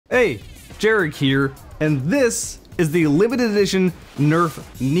Hey, Jarek here, and this is the limited edition Nerf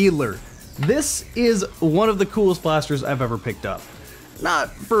Needler. This is one of the coolest blasters I've ever picked up.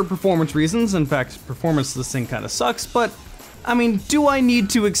 Not for performance reasons, in fact, performance of this thing kinda sucks, but I mean, do I need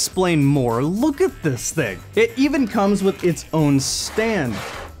to explain more? Look at this thing. It even comes with its own stand.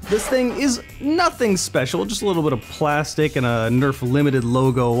 This thing is nothing special, just a little bit of plastic and a Nerf Limited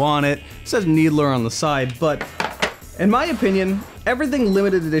logo on it. It says Needler on the side, but in my opinion, everything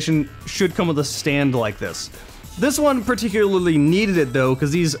limited edition should come with a stand like this. This one particularly needed it though,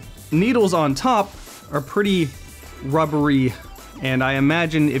 because these needles on top are pretty rubbery, and I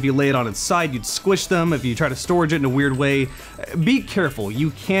imagine if you lay it on its side, you'd squish them. If you try to storage it in a weird way, be careful.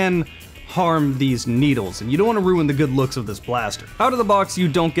 You can harm these needles, and you don't want to ruin the good looks of this blaster. Out of the box, you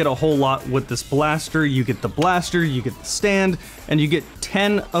don't get a whole lot with this blaster. You get the blaster, you get the stand, and you get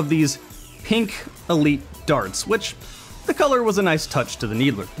 10 of these pink Elite darts, which the color was a nice touch to the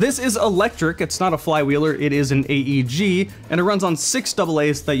Needler. This is electric, it's not a flywheeler, it is an AEG, and it runs on 6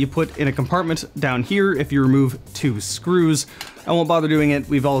 AA's that you put in a compartment down here if you remove 2 screws. I won't bother doing it,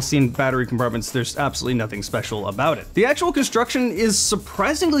 we've all seen battery compartments, there's absolutely nothing special about it. The actual construction is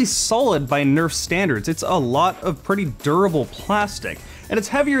surprisingly solid by Nerf standards. It's a lot of pretty durable plastic, and it's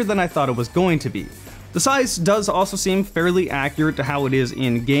heavier than I thought it was going to be. The size does also seem fairly accurate to how it is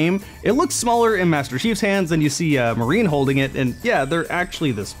in-game. It looks smaller in Master Chief's hands than you see a Marine holding it, and yeah, they're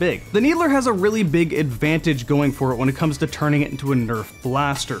actually this big. The Needler has a really big advantage going for it when it comes to turning it into a Nerf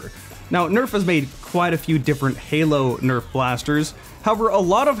blaster. Now, Nerf has made quite a few different Halo Nerf blasters, however, a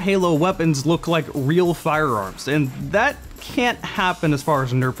lot of Halo weapons look like real firearms, and that can't happen as far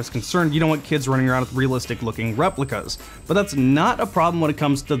as Nerf is concerned. You don't want kids running around with realistic looking replicas. But that's not a problem when it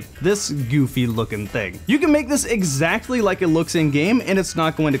comes to this goofy looking thing. You can make this exactly like it looks in game and it's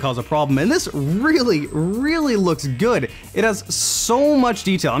not going to cause a problem. And this really looks good. It has so much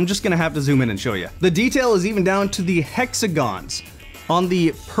detail. I'm just gonna have to zoom in and show you. The detail is even down to the hexagons on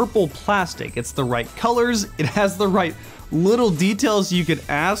the purple plastic. It's the right colors. It has the right little details you could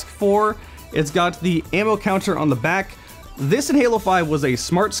ask for. It's got the ammo counter on the back. This in Halo 5 was a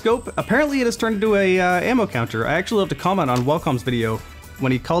smart scope. Apparently it has turned into a ammo counter. I actually have to comment on Welcom's video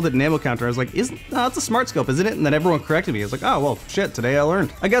when he called it an ammo counter. I was like, no, it's a smart scope, isn't it? And then everyone corrected me. I was like, oh, well, shit, today I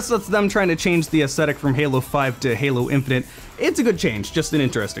learned. I guess that's them trying to change the aesthetic from Halo 5 to Halo Infinite. It's a good change, just an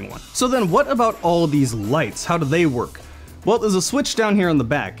interesting one. So then what about all of these lights? How do they work? Well, there's a switch down here on the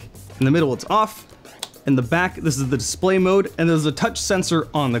back. In the middle, it's off. In the back, this is the display mode, and there's a touch sensor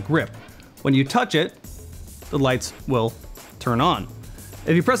on the grip. When you touch it, the lights will turn on.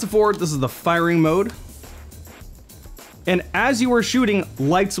 If you press it forward, this is the firing mode. And as you are shooting,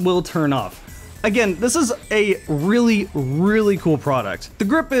 lights will turn off. Again, this is a really cool product. The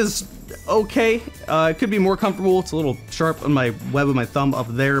grip is okay. It could be more comfortable. It's a little sharp on my web of my thumb up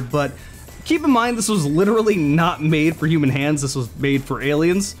there, but keep in mind, this was literally not made for human hands. This was made for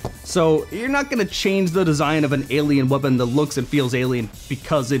aliens. So you're not gonna change the design of an alien weapon that looks and feels alien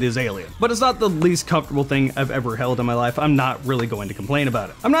because it is alien. But it's not the least comfortable thing I've ever held in my life. I'm not really going to complain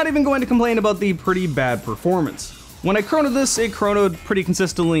about it. I'm not even going to complain about the pretty bad performance. When I chronoed this, it chronoed pretty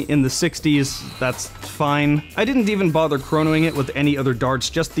consistently in the 60s. That's fine. I didn't even bother chronoing it with any other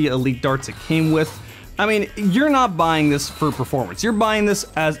darts, just the Elite darts it came with. I mean, you're not buying this for performance. You're buying this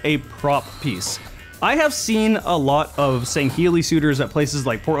as a prop piece. I have seen a lot of Sangheili suitors at places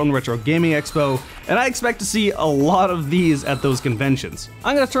like Portland Retro Gaming Expo, and I expect to see a lot of these at those conventions.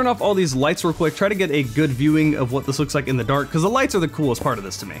 I'm gonna turn off all these lights real quick, try to get a good viewing of what this looks like in the dark, because the lights are the coolest part of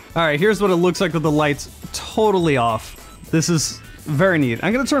this to me. All right, here's what it looks like with the lights totally off. This is very neat.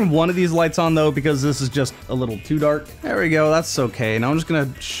 I'm gonna turn one of these lights on though, because this is just a little too dark. There we go, that's okay. Now I'm just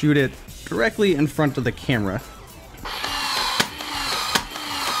gonna shoot it directly in front of the camera.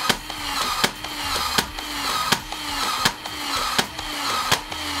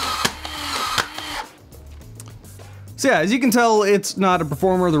 So yeah, as you can tell, it's not a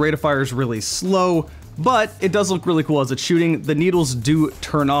performer. The rate of fire is really slow, but it does look really cool as it's shooting. The needles do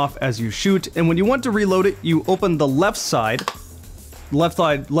turn off as you shoot, and when you want to reload it, you open the left side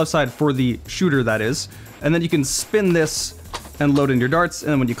for the shooter, that is, and then you can spin this and load in your darts,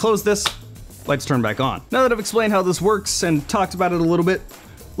 and then when you close this, lights turn back on. Now that I've explained how this works and talked about it a little bit,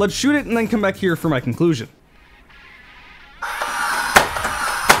 let's shoot it and then come back here for my conclusion.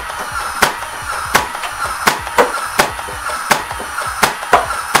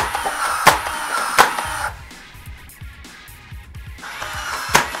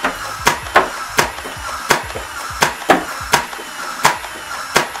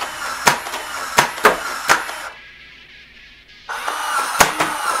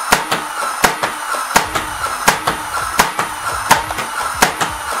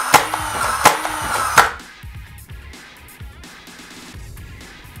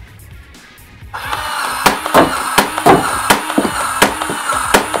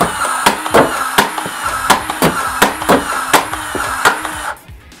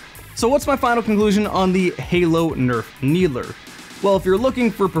 So what's my final conclusion on the Halo Nerf Needler? Well, if you're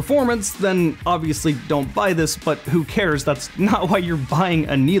looking for performance, then obviously don't buy this, but who cares? That's not why you're buying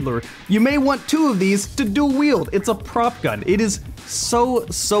a Needler. You may want 2 of these to dual wield. It's a prop gun. It is so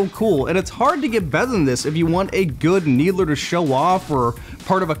cool, and it's hard to get better than this if you want a good Needler to show off or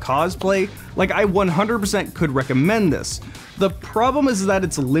part of a cosplay. Like, I 100% could recommend this. The problem is that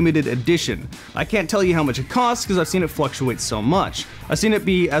it's limited edition. I can't tell you how much it costs because I've seen it fluctuate so much. I've seen it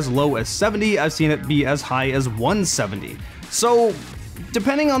be as low as 70, I've seen it be as high as 170. So,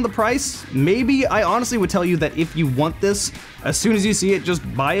 depending on the price, maybe I honestly would tell you that if you want this, as soon as you see it, just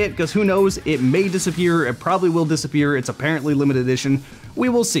buy it, because who knows, it may disappear, it probably will disappear, it's apparently limited edition, we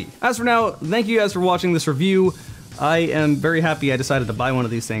will see. As for now, thank you guys for watching this review. I am very happy I decided to buy one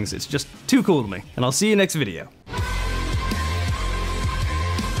of these things, it's just too cool to me, and I'll see you next video.